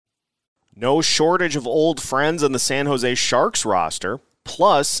No shortage of old friends on the San Jose Sharks roster,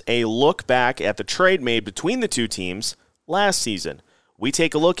 plus a look back at the trade made between the two teams last season. We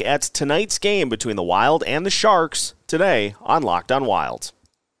take a look at tonight's game between the Wild and the Sharks today on Locked on Wild.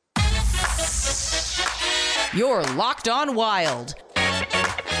 You're Locked on Wild,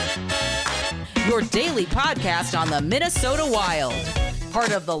 your daily podcast on the Minnesota Wild.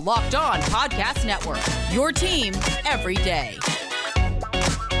 Part of the Locked On Podcast Network, your team every day.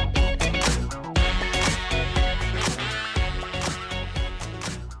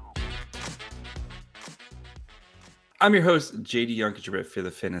 I'm your host, JD Yankovic for the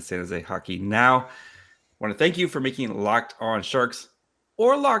Fan of San Jose Hockey Now. I want to thank you for making Locked on Sharks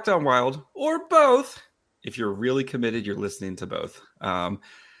or Locked on Wild or both. If you're really committed, you're listening to both.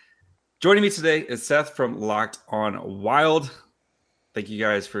 Joining me today is Seth from Locked on Wild. Thank you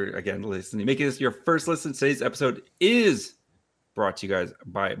guys for, again, listening. Making this your first listen. Today's episode is brought to you guys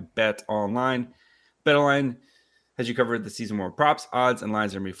by Bet Online. Bet Online has you covered the season more props, odds, and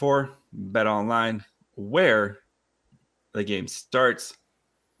lines than before. Bet Online, where the game starts.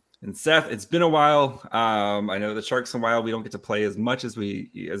 And Seth, it's been a while. I know the Sharks and Wild, we don't get to play as much as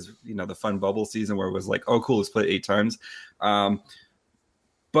the fun bubble season where it was like, oh, cool, let's play 8 times.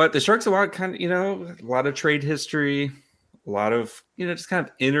 But the Sharks and Wild kind of, a lot of trade history, a lot of, just kind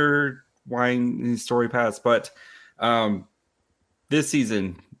of intertwined story paths. But this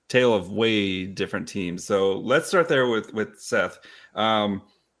season, tale of way different teams. So let's start there with Seth.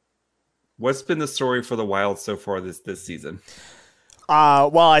 What's been the story for the Wild so far this season?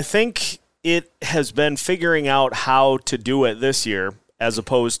 Well, I think it has been figuring out how to do it this year as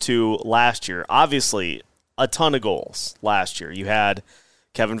opposed to last year. Obviously, a ton of goals last year. You had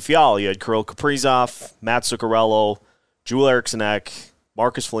Kevin Fiala, you had Kirill Kaprizov, Matt Zuccarello, Joel Eriksson Ek,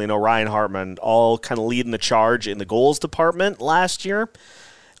 Marcus Foligno, Ryan Hartman, all kind of leading the charge in the goals department last year.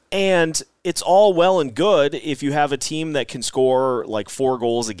 And it's all well and good if you have a team that can score like 4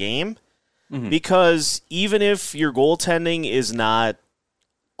 goals a game. Mm-hmm. Because even if your goaltending is not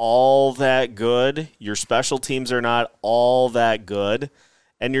all that good, your special teams are not all that good,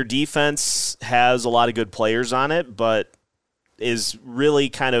 and your defense has a lot of good players on it, but is really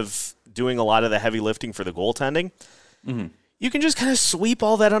kind of doing a lot of the heavy lifting for the goaltending, you can just kind of sweep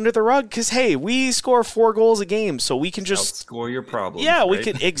all that under the rug because, hey, we score 4 goals a game, so we can just score your problems. Yeah, right? we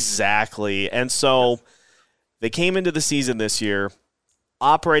can. Exactly. And so they came into the season this year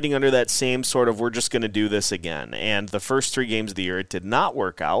operating under that same sort of, we're just going to do this again. And the first 3 games of the year, it did not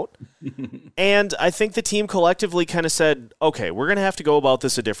work out. And I think the team collectively kind of said, okay, we're going to have to go about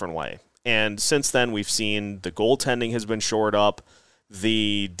this a different way. And since then, we've seen the goaltending has been shored up.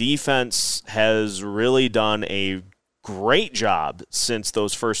 The defense has really done a great job since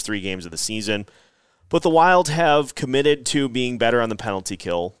those first 3 games of the season. But the Wild have committed to being better on the penalty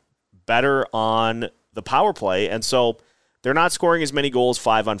kill, better on the power play. And so they're not scoring as many goals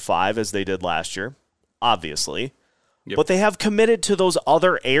 5-on-5 as they did last year, obviously. Yep. But they have committed to those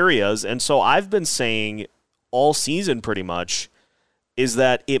other areas. And so I've been saying all season pretty much is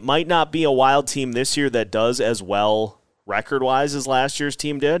that it might not be a Wild team this year that does as well record-wise as last year's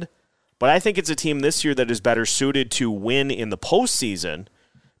team did. But I think it's a team this year that is better suited to win in the postseason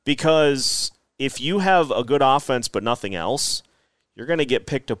because if you have a good offense but nothing else, you're going to get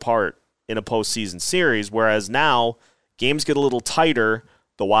picked apart in a postseason series, whereas now games get a little tighter.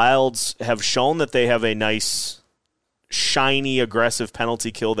 The Wilds have shown that they have a nice, shiny, aggressive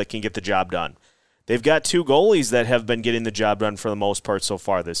penalty kill that can get the job done. They've got 2 goalies that have been getting the job done for the most part so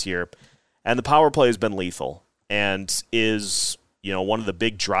far this year, and the power play has been lethal and is, one of the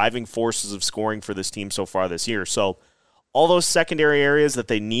big driving forces of scoring for this team so far this year. So all those secondary areas that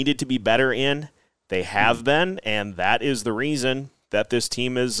they needed to be better in, they have been, and that is the reason that this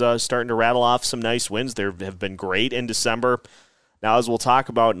team is starting to rattle off some nice wins. They have been great in December. Now, as we'll talk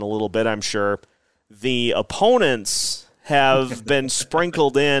about in a little bit, I'm sure, the opponents have been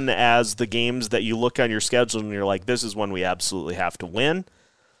sprinkled in as the games that you look on your schedule and you're like, this is one we absolutely have to win.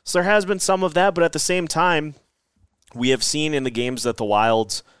 So there has been some of that, but at the same time, we have seen in the games that the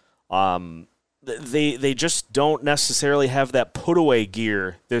Wilds, they just don't necessarily have that put-away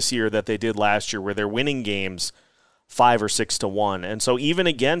gear this year that they did last year where they're winning games 5 or 6-1. And so even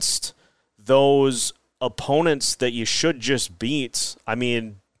against those opponents that you should just beat,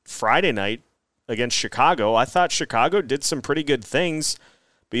 Friday night against Chicago, I thought Chicago did some pretty good things,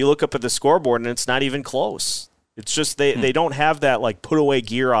 but you look up at the scoreboard and it's not even close. It's just they don't have that put-away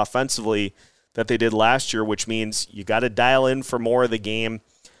gear offensively that they did last year, which means you got to dial in for more of the game.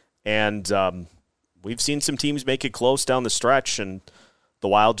 And we've seen some teams make it close down the stretch, and the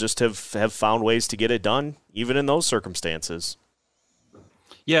Wild just have found ways to get it done, even in those circumstances.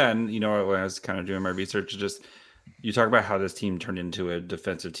 Yeah, and when I was kind of doing my research, just you talk about how this team turned into a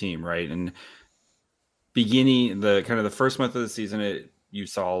defensive team, right? And beginning the first month of the season, you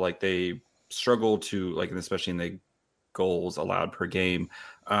saw like they struggled to like, and especially in the goals allowed per game,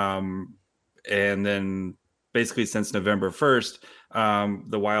 and then basically since November 1st,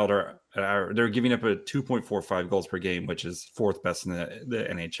 the Wild they're giving up a 2.45 goals per game, which is fourth best in the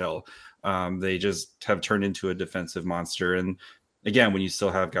NHL. They just have turned into a defensive monster, and again, when you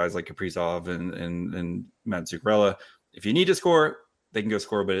still have guys like Kaprizov and Matt Zuccarello, if you need to score, they can go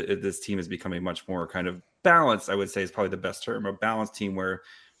score. But this team is becoming much more kind of balanced. I would say is probably the best term, a balanced team where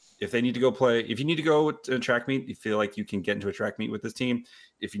if they need to go play, if you need to go to a track meet, you feel like you can get into a track meet with this team.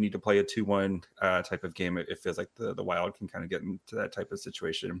 If you need to play a 2-1 type of game, it feels like the Wild can kind of get into that type of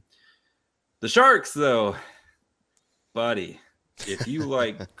situation. The Sharks, though, buddy, if you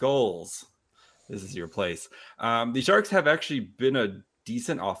like goals, this is your place. The Sharks have actually been a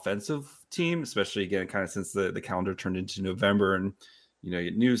decent offensive team, especially again, kind of since the calendar turned into November, and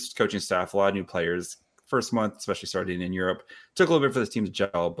new coaching staff, a lot of new players. First month, especially starting in Europe, took a little bit for this team to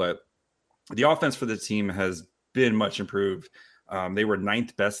gel, but the offense for the team has been much improved. They were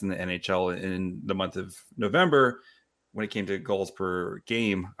 9th best in the NHL in the month of November when it came to goals per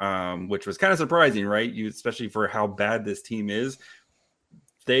game, which was kind of surprising, right? Especially for how bad this team is.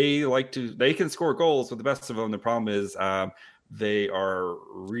 They can score goals with the best of them. The problem is they are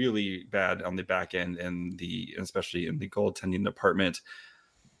really bad on the back end and especially in the goaltending department.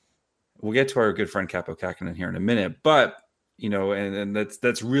 We'll get to our good friend Kaapo Kähkönen here in a minute, but and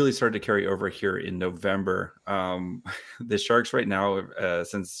that's really started to carry over here in November. The Sharks right now,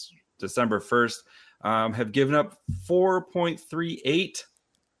 since December 1st, have given up 4.38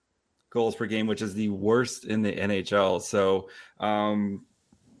 goals per game, which is the worst in the NHL. So,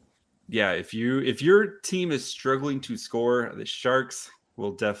 if your team is struggling to score, the Sharks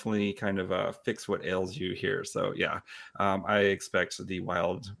will definitely kind of fix what ails you here. So I expect the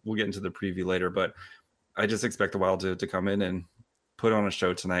Wild, we'll get into the preview later, but I just expect the Wild to come in and put on a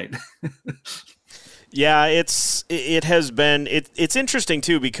show tonight. Yeah, it's interesting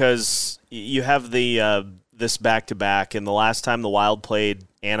too, because you have this back-to-back, and the last time the Wild played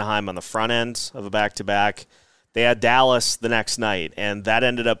Anaheim on the front end of a back-to-back, they had Dallas the next night, and that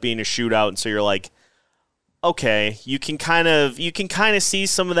ended up being a shootout, and so you're like, okay, you can kind of see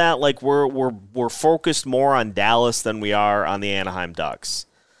some of that. Like we're focused more on Dallas than we are on the Anaheim Ducks.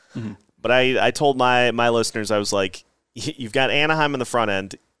 Mm-hmm. But I told my listeners, I was like, you've got Anaheim on the front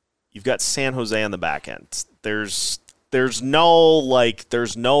end, you've got San Jose on the back end. There's no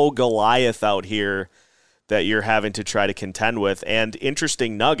Goliath out here that you're having to try to contend with. And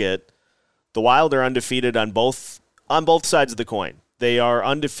interesting nugget, the Wild are undefeated on both sides of the coin. They are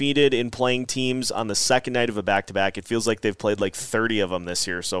undefeated in playing teams on the second night of a back-to-back. It feels like they've played like 30 of them this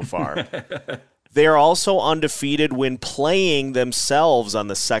year so far. They are also undefeated when playing themselves on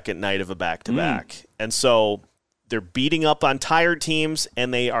the second night of a back-to-back. And so they're beating up on tired teams,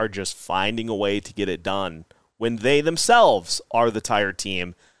 and they are just finding a way to get it done when they themselves are the tired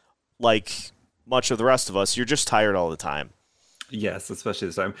team. Like much of the rest of us, you're just tired all the time. Yes, especially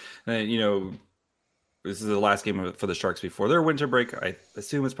this time. And, this is the last game for the Sharks before their winter break. I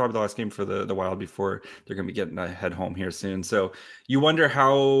assume it's probably the last game for the Wild before they're going to be getting a head home here soon. So you wonder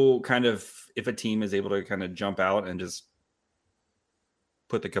how if a team is able to kind of jump out and just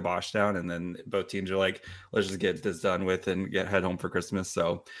put the kibosh down, and then both teams are like, let's just get this done with and head home for Christmas.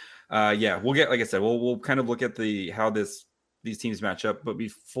 So we'll get, like I said, we'll kind of look at how these teams match up. But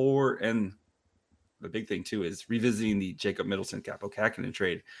before, and the big thing too is revisiting the Jacob Middleton Kaapo Kähkönen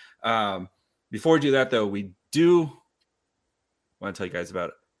trade. Before we do that, though, we do want to tell you guys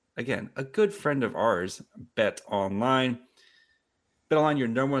about, again, a good friend of ours, Bet Online. Bet Online, your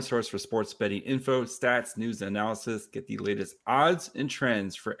number one source for sports betting info, stats, news, and analysis. Get the latest odds and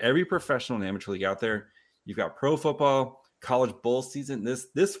trends for every professional and amateur league out there. You've got pro football, college bowl season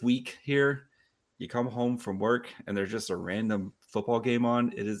this week here. You come home from work, and there's just a random football game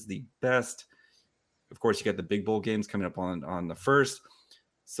on. It is the best. Of course, you got the big bowl games coming up on the 1st.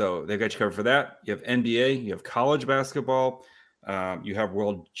 So they've got you covered for that. You have NBA, you have college basketball, you have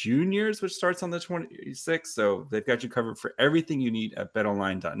World Juniors, which starts on the 26th. So they've got you covered for everything you need at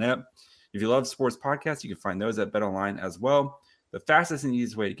betonline.net. If you love sports podcasts, you can find those at BetOnline as well. The fastest and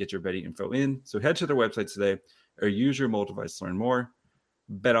easiest way to get your betting info in. So head to their website today or use your mobile device to learn more.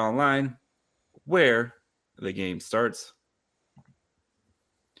 BetOnline, where the game starts.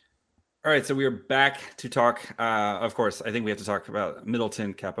 All right, so we are back to talk. Of course, I think we have to talk about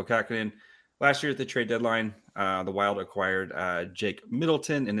Middleton Kaapo Kähkönen. last year at the trade deadline, the Wild acquired Jake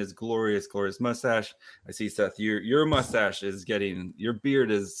Middleton and his glorious mustache. I see, Seth, your mustache is your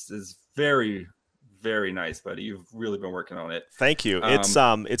beard is very, very nice, buddy. You've really been working on it. Thank you.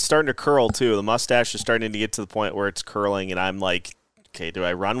 It's starting to curl too. The mustache is starting to get to the point where it's curling, and I'm like, okay, do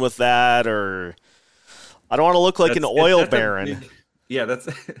I run with that, or I don't want to look like an oil baron.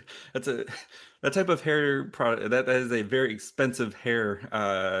 That type of hair product, that is a very expensive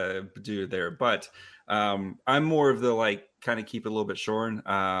hair dude there. But I'm more of the like kind of keep it a little bit shorn.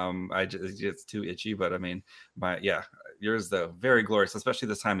 It's too itchy, but I mean, yours though, very glorious, especially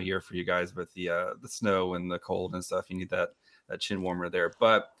this time of year for you guys with the snow and the cold and stuff. You need that chin warmer there.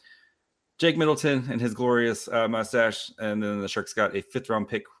 But Jake Middleton and his glorious mustache, and then the Sharks got a 5th round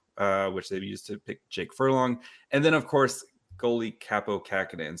pick, which they used to pick Jake Furlong, and then of course goalie Kaapo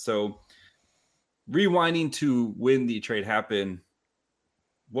Kähkönen. So rewinding to when the trade happened,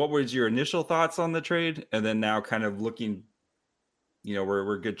 what was your initial thoughts on the trade? And then now kind of looking,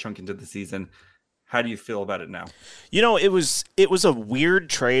 we're a good chunk into the season. How do you feel about it now? It was a weird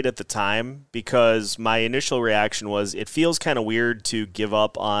trade at the time, because my initial reaction was it feels kind of weird to give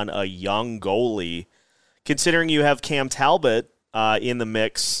up on a young goalie, considering you have Cam Talbot in the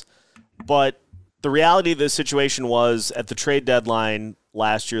mix. But the reality of the situation was, at the trade deadline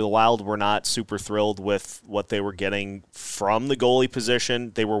last year, the Wild were not super thrilled with what they were getting from the goalie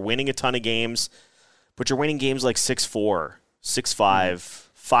position. They were winning a ton of games, but you're winning games like 6-4, 6-5,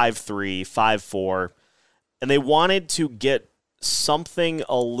 5-3, 5-4, and they wanted to get something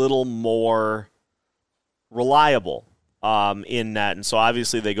a little more reliable in that. And so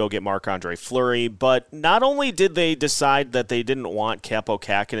obviously they go get Marc-Andre Fleury, but not only did they decide that they didn't want Kaapo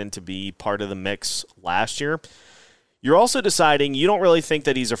Kähkönen to be part of the mix last year, you're also deciding you don't really think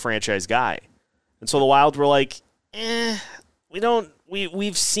that he's a franchise guy. And so the Wild were like,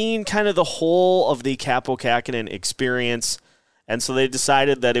 we've seen kind of the whole of the Kaapo Kähkönen experience. And so they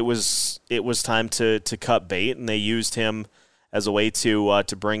decided that it was time to cut bait, and they used him as a way to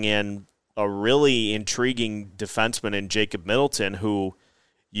bring in a really intriguing defenseman in Jacob Middleton, who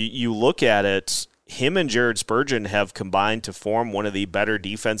you look at it, him and Jared Spurgeon have combined to form one of the better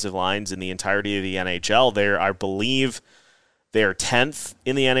defensive lines in the entirety of the NHL. I believe they're 10th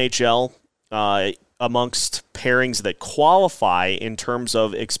in the NHL amongst pairings that qualify in terms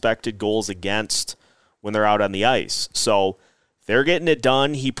of expected goals against when they're out on the ice. So they're getting it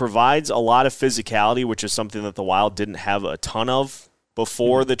done. He provides a lot of physicality, which is something that the Wild didn't have a ton of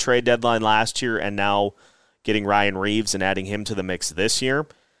before the trade deadline last year, and now getting Ryan Reeves and adding him to the mix this year.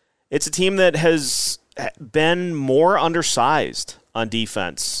 It's a team that has been more undersized on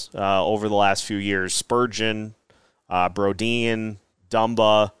defense over the last few years. Spurgeon, Brodin,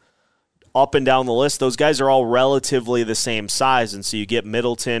 Dumba, up and down the list, those guys are all relatively the same size, and so you get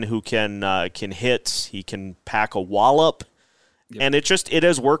Middleton, who can hit, he can pack a wallop. Yep. And it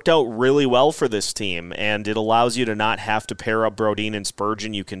has worked out really well for this team, and it allows you to not have to pair up Brodin and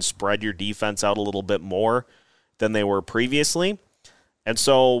Spurgeon. You can spread your defense out a little bit more than they were previously. And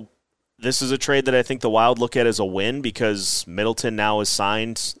so this is a trade that I think the Wild look at as a win, because Middleton now is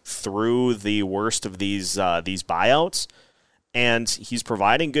signed through the worst of these buyouts, and he's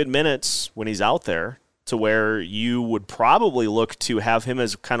providing good minutes when he's out there, to where you would probably look to have him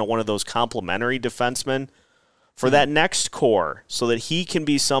as kind of one of those complementary defensemen for that next core, so that he can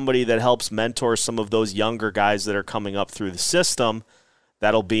be somebody that helps mentor some of those younger guys that are coming up through the system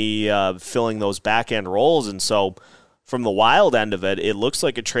that'll be filling those back-end roles. And so from the Wild end of it, it looks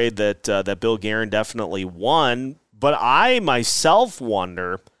like a trade that Bill Guerin definitely won. But I myself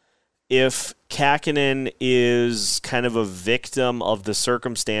wonder if Kähkönen is kind of a victim of the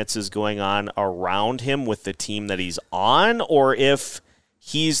circumstances going on around him with the team that he's on, or if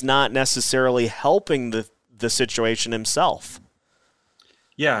he's not necessarily helping the situation himself.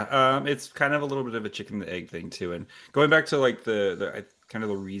 Yeah, it's kind of a little bit of a chicken and egg thing too. And going back to like the kind of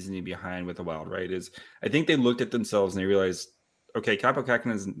the reasoning behind with the Wild, right, is I think they looked at themselves and they realized, okay, Kaapo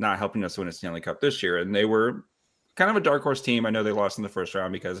Kähkönen is not helping us win a Stanley Cup this year, and they were kind of a dark horse team. I know they lost in the first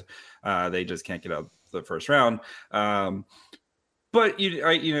round because they just can't get out the first round. But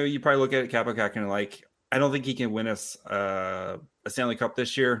you probably look at Kaapo Kähkönen like, I don't think he can win us a Stanley Cup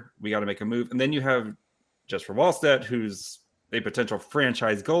this year. We got to make a move. And then you have Jesper Wallstedt, who's a potential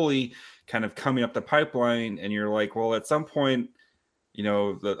franchise goalie kind of coming up the pipeline. And you're like, well, at some point,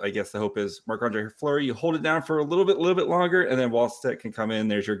 I guess the hope is Marc-Andre Fleury, you hold it down for a little bit longer, and then Wallstedt can come in.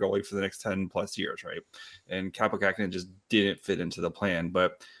 There's your goalie for the next 10 plus years, right? And Kaapo Kähkönen just didn't fit into the plan.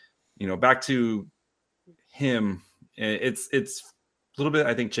 But, back to him, it's a little bit,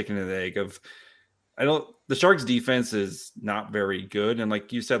 I think, chicken and egg of, the Sharks defense is not very good. And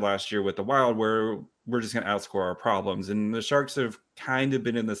like you said last year with the Wild, where we're just going to outscore our problems. And the Sharks have kind of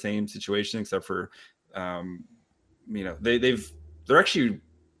been in the same situation, except for, they're actually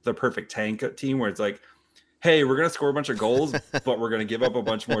the perfect tank team where it's like, hey, we're going to score a bunch of goals, but we're going to give up a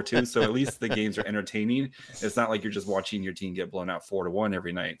bunch more too. So at least the games are entertaining. It's not like you're just watching your team get blown out 4-1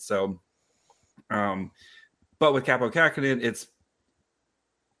 every night. So, but with Kaapo Kähkönen, it's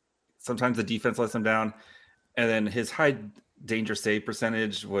sometimes the defense lets him down. And then his high danger save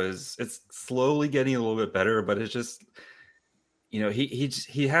percentage it's slowly getting a little bit better, but it's just, he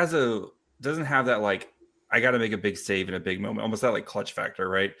doesn't have that, like, I got to make a big save in a big moment, almost that like clutch factor,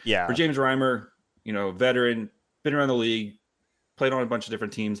 right? Yeah. For James Reimer, veteran, been around the league, played on a bunch of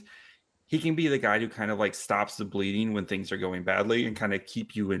different teams. He can be the guy who kind of like stops the bleeding when things are going badly and kind of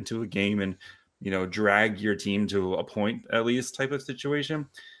keep you into a game and, drag your team to a point at least type of situation.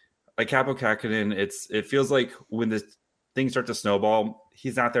 Like Kaapo Kähkönen, it feels like when the things start to snowball,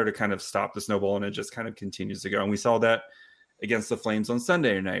 he's not there to kind of stop the snowball, and it just kind of continues to go. And we saw that against the Flames on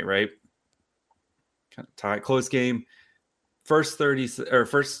Sunday night, right? Kind of tight, close game. First 30 seconds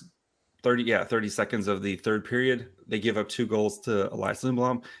of the third period, they give up 2 goals to Elias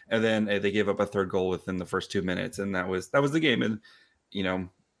Lindblom, and then they gave up a third goal within the first 2 minutes, and that was the game. And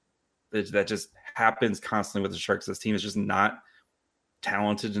that just happens constantly with the Sharks. This team is just not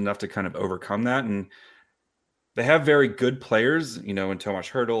talented enough to kind of overcome that, and they have very good players, in Tomas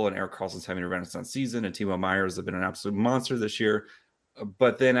Hertl, and Erik Karlsson's having a renaissance season, and Timo Myers have been an absolute monster this year.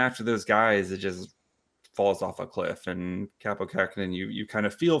 But then after those guys, it just falls off a cliff. And Kaapo Kähkönen, you kind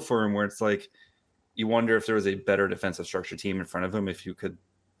of feel for him, where it's like you wonder if there was a better defensive structure team in front of him, if you could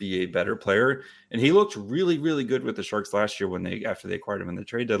be a better player. And he looked really, really good with the Sharks last year after they acquired him in the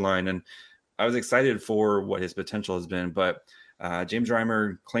trade deadline. And I was excited for what his potential has been. But James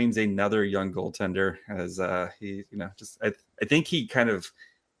Reimer claims another young goaltender as I think he kind of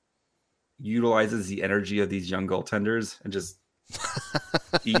utilizes the energy of these young goaltenders and just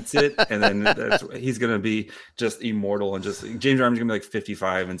eats it, and then he's going to be just immortal, and just James Reimer's going to be like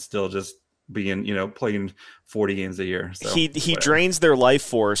 55 and still just being, playing 40 games a year. So he drains their life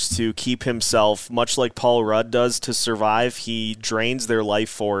force to keep himself, much like Paul Rudd does to survive. He drains their life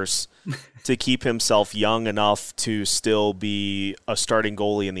force to keep himself young enough to still be a starting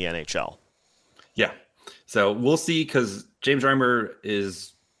goalie in the NHL. Yeah. So we'll see, because James Reimer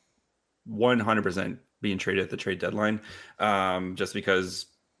is 100% being traded at the trade deadline, just because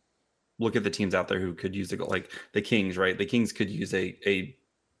look at the teams out there who could use like the Kings, right? The Kings could use a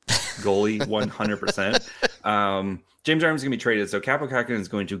goalie 100%. James Reimer's going to be traded, so Kaapo Kähkönen is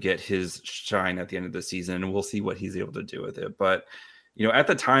going to get his shine at the end of the season, and we'll see what he's able to do with it. But at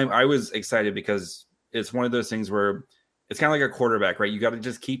the time, I was excited because it's one of those things where it's kind of like a quarterback, right? You got to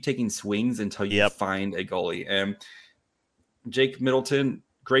just keep taking swings until you find a goalie. And Jake Middleton,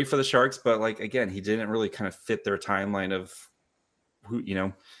 great for the Sharks, but like, again, he didn't really kind of fit their timeline of who,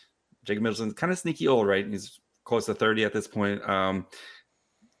 Jake Middleton's kind of sneaky old, right? He's close to 30 at this point. Kind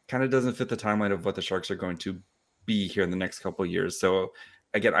of doesn't fit the timeline of what the Sharks are going to be here in the next couple of years. So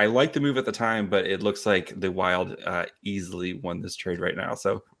again, I like the move at the time, but it looks like the Wild easily won this trade right now.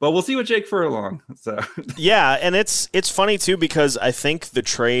 So, but we'll see with Jake Furlong. So yeah, and it's funny too, because I think the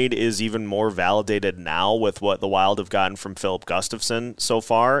trade is even more validated now with what the Wild have gotten from Filip Gustavsson so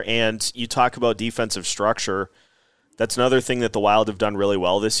far. And you talk about defensive structure. That's another thing that the Wild have done really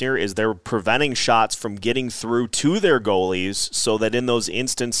well this year, is they're preventing shots from getting through to their goalies, so that in those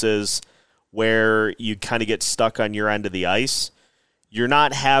instances where you kind of get stuck on your end of the ice, you're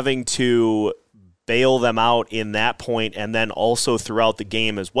not having to bail them out in that point, and then also throughout the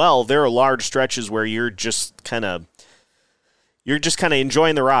game as well. There are large stretches where you're just kind of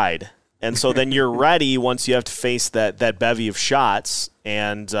enjoying the ride, and so then you're ready once you have to face that bevy of shots,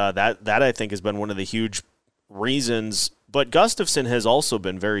 and that I think has been one of the huge reasons. But Gustafsson has also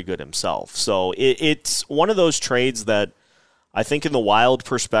been very good himself, so it's one of those trades that I think in the Wild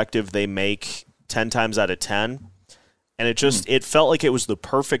perspective they make 10 times out of 10. And it felt like it was the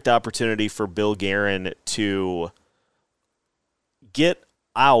perfect opportunity for Bill Guerin to get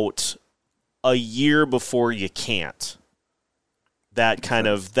out a year before you can't. That kind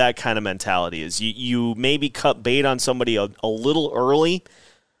of mentality is you maybe cut bait on somebody a little early,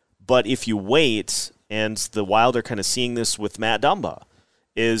 but if you wait, and the Wild are kind of seeing this with Matt Dumba,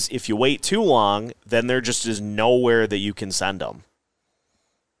 is if you wait too long, then there just is nowhere that you can send them.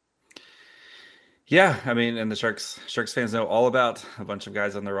 Yeah, I mean, and the Sharks fans know all about a bunch of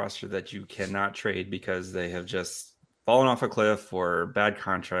guys on the roster that you cannot trade because they have just fallen off a cliff or bad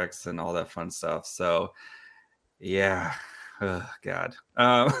contracts and all that fun stuff. So, yeah, Oh, God.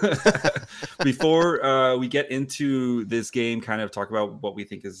 Before we get into this game, kind of talk about what we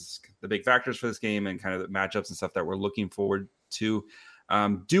think is the big factors for this game and kind of the matchups and stuff that we're looking forward to.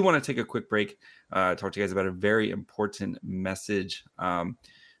 Do want to take a quick break, talk to you guys about a very important message from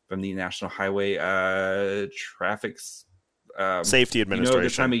the National Highway Traffic Safety Administration.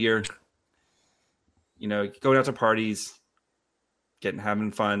 This time of year, going out to parties,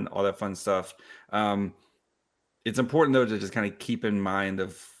 having fun, all that fun stuff. It's important, though, to just kind of keep in mind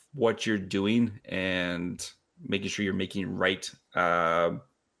of what you're doing and making sure you're making right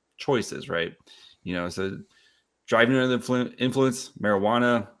choices, right? So driving under the influence,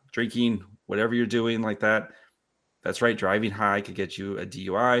 marijuana, drinking, whatever you're doing like that, that's right. Driving high could get you a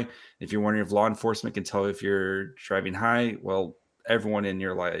DUI. If you're wondering if law enforcement can tell if you're driving high, well, everyone in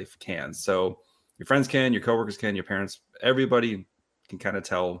your life can. So your friends can, your coworkers can, your parents, everybody can kind of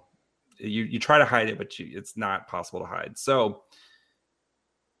tell. You try to hide it, but it's not possible to hide. So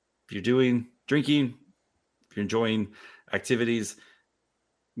if you're drinking, if you're enjoying activities,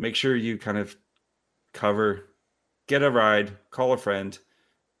 make sure you kind of get a ride, call a friend.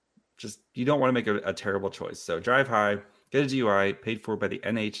 You don't want to make a terrible choice. So drive high, get a DUI paid for by the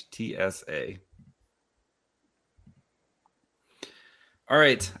NHTSA. All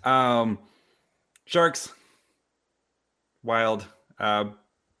right. Sharks, Wild.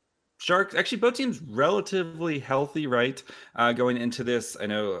 Sharks, actually, both teams relatively healthy, right? Going into this, I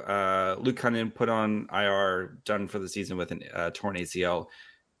know Luke Kunin put on IR, done for the season with a torn ACL.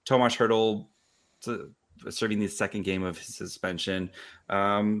 Tomas Hertl serving the second game of his suspension.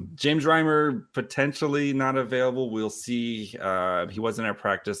 James Reimer potentially not available. We'll see. He wasn't at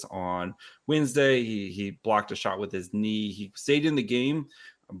practice on Wednesday. He blocked a shot with his knee. He stayed in the game,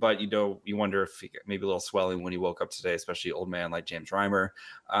 but you wonder if maybe a little swelling when he woke up today, especially old man like James Reimer.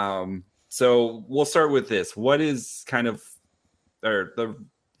 So we'll start with this. What is kind of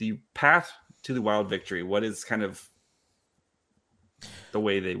the path to the Wild victory? What is kind of the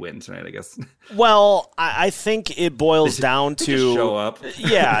way they win tonight, I guess? Well, I think it boils down to show up.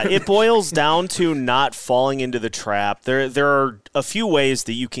 Yeah, it boils down to not falling into the trap. There are a few ways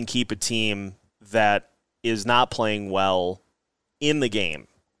that you can keep a team that is not playing well in the game.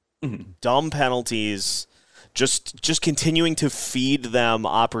 Mm-hmm. Dumb penalties, just continuing to feed them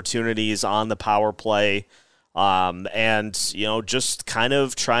opportunities on the power play, and just kind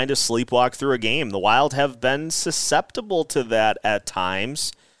of trying to sleepwalk through a game. The Wild have been susceptible to that at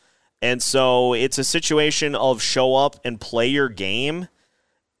times, and so it's a situation of show up and play your game.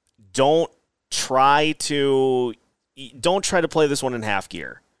 Don't try to play this one in half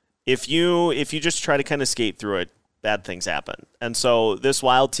gear. If you just try to kind of skate through it, bad things happen. And so this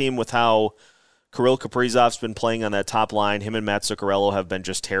Wild team, with how Kirill Kaprizov's been playing on that top line, him and Matt Zuccarello have been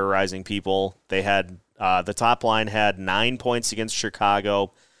just terrorizing people. They had the top line had 9 points against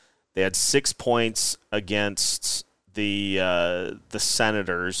Chicago. They had 6 points against the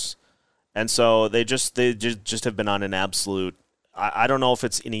Senators, and so they just have been on an absolute. I don't know if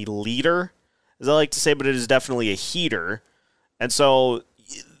it's any leader, as I like to say, but it is definitely a heater. And so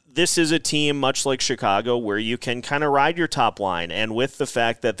this is a team much like Chicago where you can kind of ride your top line. And with the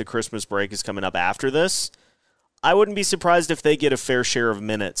fact that the Christmas break is coming up after this, I wouldn't be surprised if they get a fair share of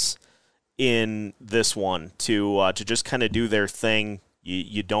minutes in this one to just kind of do their thing.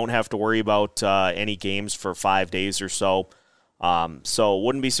 You don't have to worry about any games for 5 days or so. So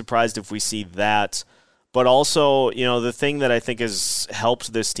wouldn't be surprised if we see that. But also, the thing that I think has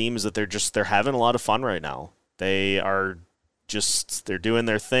helped this team is that they're having a lot of fun right now. They're doing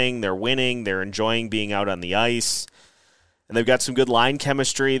their thing. They're winning. They're enjoying being out on the ice. And they've got some good line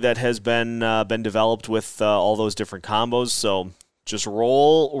chemistry that has been developed with all those different combos. So just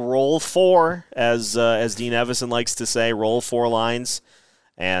roll four, as Dean Evison likes to say, roll four lines.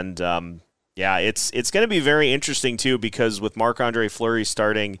 And it's going to be very interesting too, because with Marc-Andre Fleury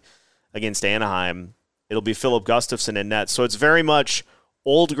starting against Anaheim, it'll be Philip Gustafsson in net. So it's very much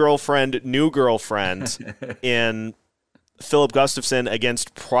old girlfriend, new girlfriend in Philip Gustafsson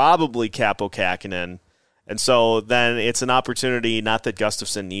against probably Kaapo Kähkönen. And so then it's an opportunity, not that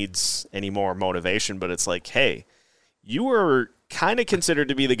Gustafsson needs any more motivation, but it's like, hey, you were kind of considered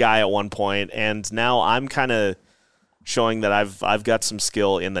to be the guy at one point, and now I'm kind of showing that I've got some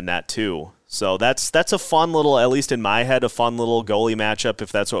skill in the net too. So that's a fun little, at least in my head, a fun little goalie matchup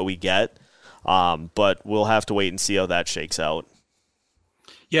if that's what we get. But we'll have to wait and see how that shakes out.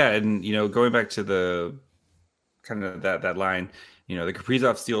 Yeah, and going back to the kind of that line, the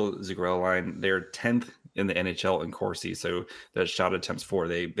Kaprizov Steele Zuccarello line, they're 10th in the NHL in Corsi, so that shot attempts for.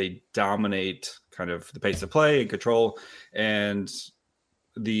 They dominate kind of the pace of play and control, and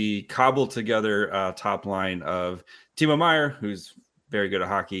the cobbled together top line of Timo Meier, who's very good at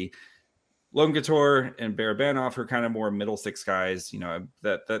hockey, Logan Couture and Barabanov are kind of more middle six guys,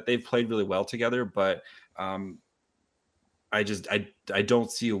 that they've played really well together. But I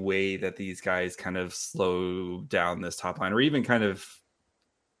don't see a way that these guys kind of slow down this top line, or even kind of,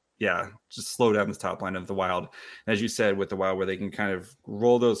 just slow down this top line of the Wild. As you said, with the Wild, where they can kind of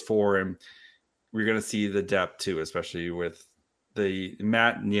roll those four, and we're going to see the depth too, especially with the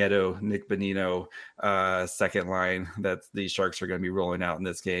Matt Nieto, Nick Bonino second line that the Sharks are going to be rolling out in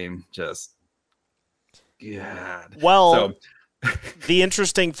this game. Just, God. Well, the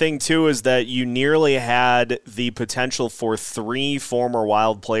interesting thing too is that you nearly had the potential for 3 former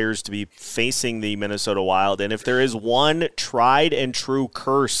Wild players to be facing the Minnesota Wild. And if there is one tried and true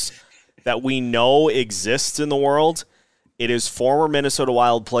curse that we know exists in the world, it is former Minnesota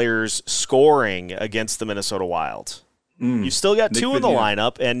Wild players scoring against the Minnesota Wild. You still got Nick 2 in the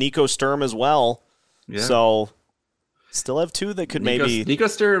lineup, and Nico Sturm as well. Yeah. So still have 2 that could maybe... Nico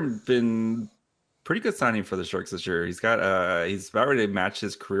Sturm been pretty good signing for the Sharks this year. He's got he's about ready to match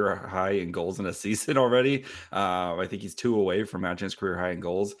his career high in goals in a season already. I think he's 2 away from matching his career high in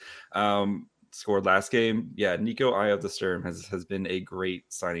goals. Scored last game. Yeah, Nico the Sturm has been a great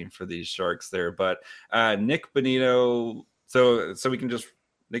signing for these Sharks there. But Nick Bonino, so we can just...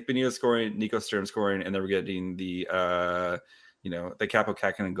 Nick Bonino scoring, Nico Sturm scoring, and then we're getting the the Kaapo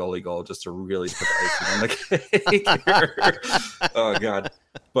Kähkönen goalie goal just to really put the icing on the cake. Oh God!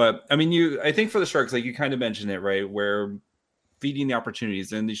 But I mean, I think for the Sharks, like you kind of mentioned it, right? Where feeding the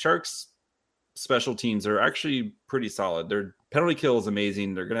opportunities, and the Sharks' special teams are actually pretty solid. Their penalty kill is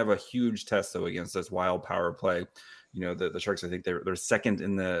amazing. They're going to have a huge test though against this Wild power play. The Sharks, I think they're second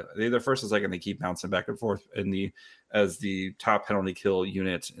in they're either first or second. They keep bouncing back and forth as the top penalty kill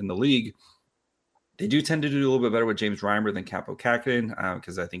unit in the league. They do tend to do a little bit better with James Reimer than Kaapo Kähkönen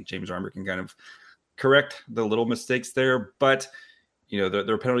because I think James Reimer can kind of correct the little mistakes there. But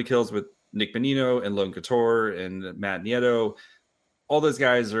their penalty kills with Nick Bonino and Logan Couture and Matt Nieto, all those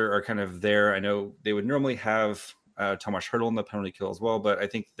guys are kind of there. I know they would normally have Tomas Hertl in the penalty kill as well, but I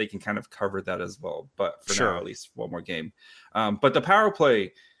think they can kind of cover that as well. But for now, at least one more game. But the power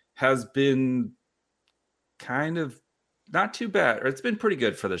play has been kind of not too bad, or it's been pretty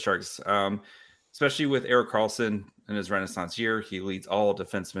good for the Sharks, especially with Erik Karlsson in his Renaissance year. He leads all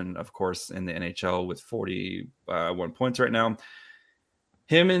defensemen, of course, in the NHL with 41 points right now.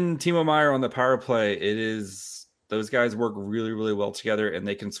 Him and Timo Meier on the power play, those guys work really, really well together, and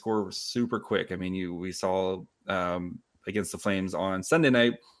they can score super quick. I mean, we saw against the Flames on Sunday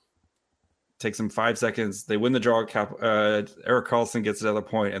night. Takes them 5 seconds. They win the draw. Erik Karlsson gets another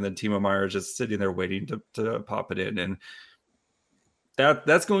point, and then Timo Meier is just sitting there waiting to pop it in. And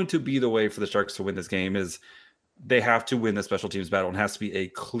that's going to be the way for the Sharks to win this game. Is they have to win the special teams battle, and has to be a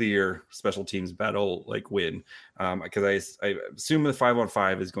clear special teams battle win. Because I assume the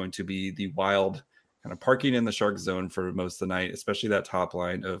 5-on-5 is going to be the Wild kind of parking in the Shark zone for most of the night, especially that top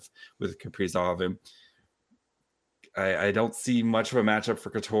line with Kaprizov. And I don't see much of a matchup for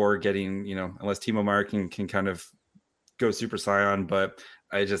Couture getting, unless Timo Meier can kind of go Super Saiyan. But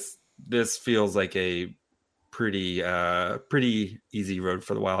this feels like a pretty easy road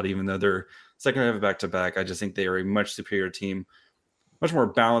for the Wild, even though they're second half of back-to-back. I just think they are a much superior team, much more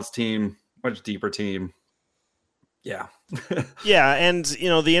balanced team, much deeper team. Yeah. Yeah, and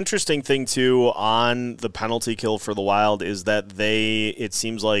the interesting thing too on the penalty kill for the Wild is that it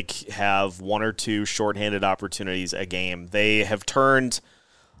seems like have 1 or 2 shorthanded opportunities a game. They have turned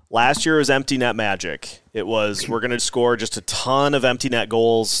last year was empty net magic. It was we're going to score just a ton of empty net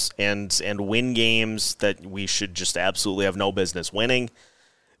goals and win games that we should just absolutely have no business winning.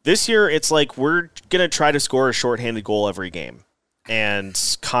 This year it's like we're going to try to score a shorthanded goal every game. And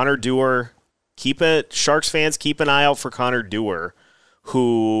Connor Dewar, Sharks fans, keep an eye out for Connor Dewar,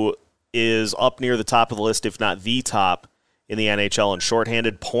 who is up near the top of the list, if not the top, in the NHL in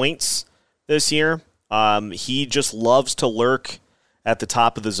shorthanded points this year. He just loves to lurk at the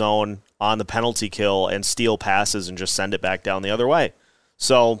top of the zone on the penalty kill and steal passes and just send it back down the other way.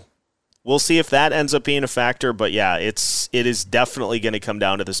 So we'll see if that ends up being a factor. But yeah, it is definitely going to come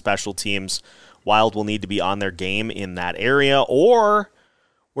down to the special teams. Wild will need to be on their game in that area, or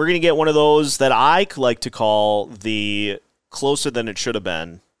we're going to get one of those that I like to call the closer than it should have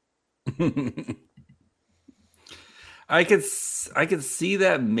been. I could see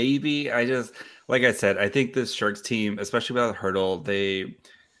that maybe. Like I said, I think this Sharks team, especially without Hertl,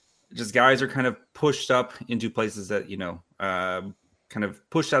 guys are kind of pushed up into places that, kind of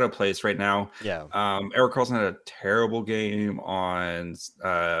pushed out of place right now. Yeah. Erik Karlsson had a terrible game on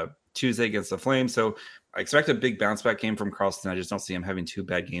Tuesday against the Flames. So I expect a big bounce back game from Carlson. I just don't see him having 2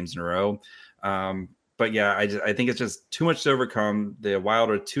 bad games in a row. But yeah, I think it's just too much to overcome. The Wild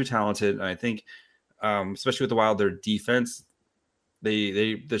are too talented. And I think, especially with the Wild, their defense,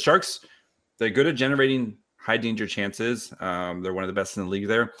 the Sharks, they're good at generating high danger chances. They're one of the best in the league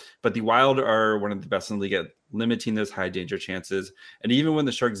there, but the Wild are one of the best in the league at limiting those high danger chances. And even when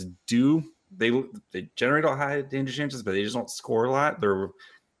the Sharks do, they generate all high danger chances, but they just don't score a lot. They're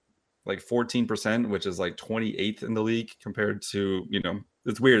like 14%, which is like 28th in the league compared to,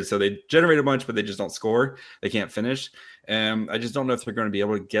 it's weird. So they generate a bunch, but they just don't score. They can't finish. And I just don't know if they're going to be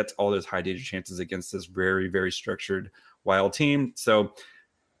able to get all those high danger chances against this very, very structured Wild team. So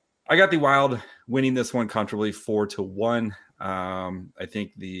I got the Wild winning this one comfortably 4-1. I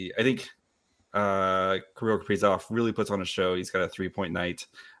think Kirill Kaprizov really puts on a show. He's got a 3-point night.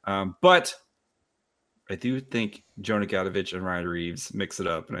 But I do think Jonah Gadovich and Ryan Reeves mix it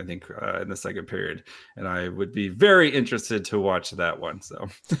up, and I think in the second period. And I would be very interested to watch that one. So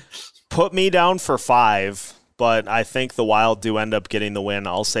put me down for 5, but I think the Wild do end up getting the win.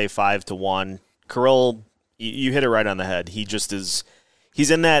 I'll say 5-1. Kirill, you hit it right on the head. He just is. He's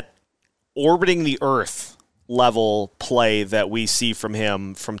in that orbiting the earth level play that we see from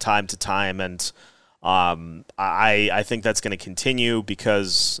him from time to time, and I think that's going to continue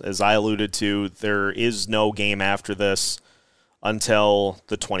because, as I alluded to, there is no game after this until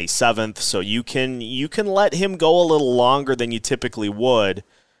the 27th, so you can let him go a little longer than you typically would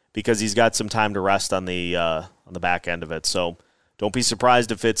because he's got some time to rest on the back end of it. So don't be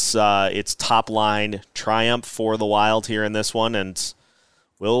surprised if it's top line triumph for the Wild here in this one, and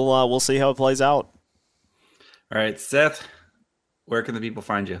we'll see how it plays out. All right, Seth, where can the people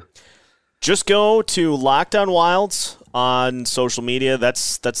find you? Just go to Locked On Wilds on social media.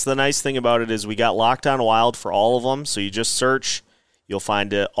 That's the nice thing about it is we got Locked On Wild for all of them. So you just search, you'll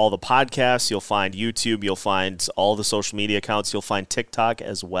find all the podcasts, you'll find YouTube, you'll find all the social media accounts, you'll find TikTok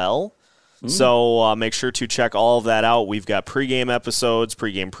as well. So make sure to check all of that out. We've got pregame episodes,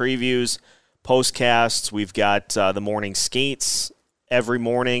 pregame previews, postcasts. We've got the morning skates every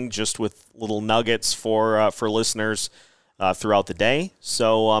morning, just with little nuggets for listeners throughout the day.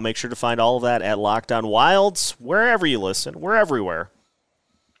 So make sure to find all of that at Locked On Wilds. Wherever you listen, we're everywhere.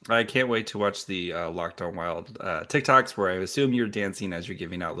 I can't wait to watch the Locked On Wild TikToks where I assume you're dancing as you're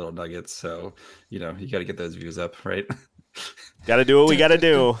giving out little nuggets. So, you got to get those views up, right? Got to do what we got to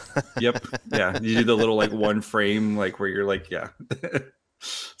do. Yep. Yeah. You do the little one frame where you're yeah.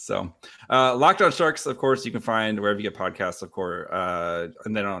 So, Locked On Sharks, of course, you can find wherever you get podcasts, of course,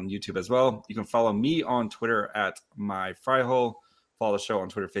 and then on YouTube as well. You can follow me on Twitter at MyFryhole. Follow the show on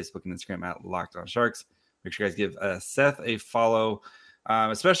Twitter, Facebook, and Instagram at Locked On Sharks. Make sure you guys give Seth a follow,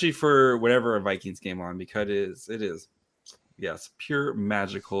 especially for whatever a Vikings game on, because it is, yes, pure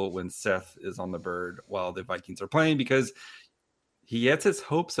magical when Seth is on the bird while the Vikings are playing, because he gets his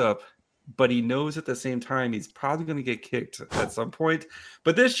hopes up, but he knows at the same time he's probably going to get kicked at some point.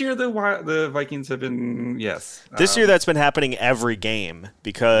 But this year, the Vikings have been, yes. This year, that's been happening every game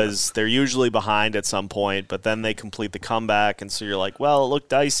because they're usually behind at some point, but then they complete the comeback, and so you're like, well, it looked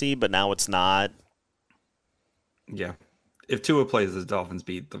dicey, but now it's not. Yeah. If Tua plays, the Dolphins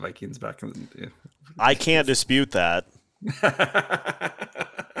beat the Vikings back in the day. I can't dispute that.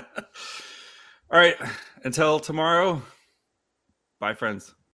 All right. Until tomorrow, bye, friends.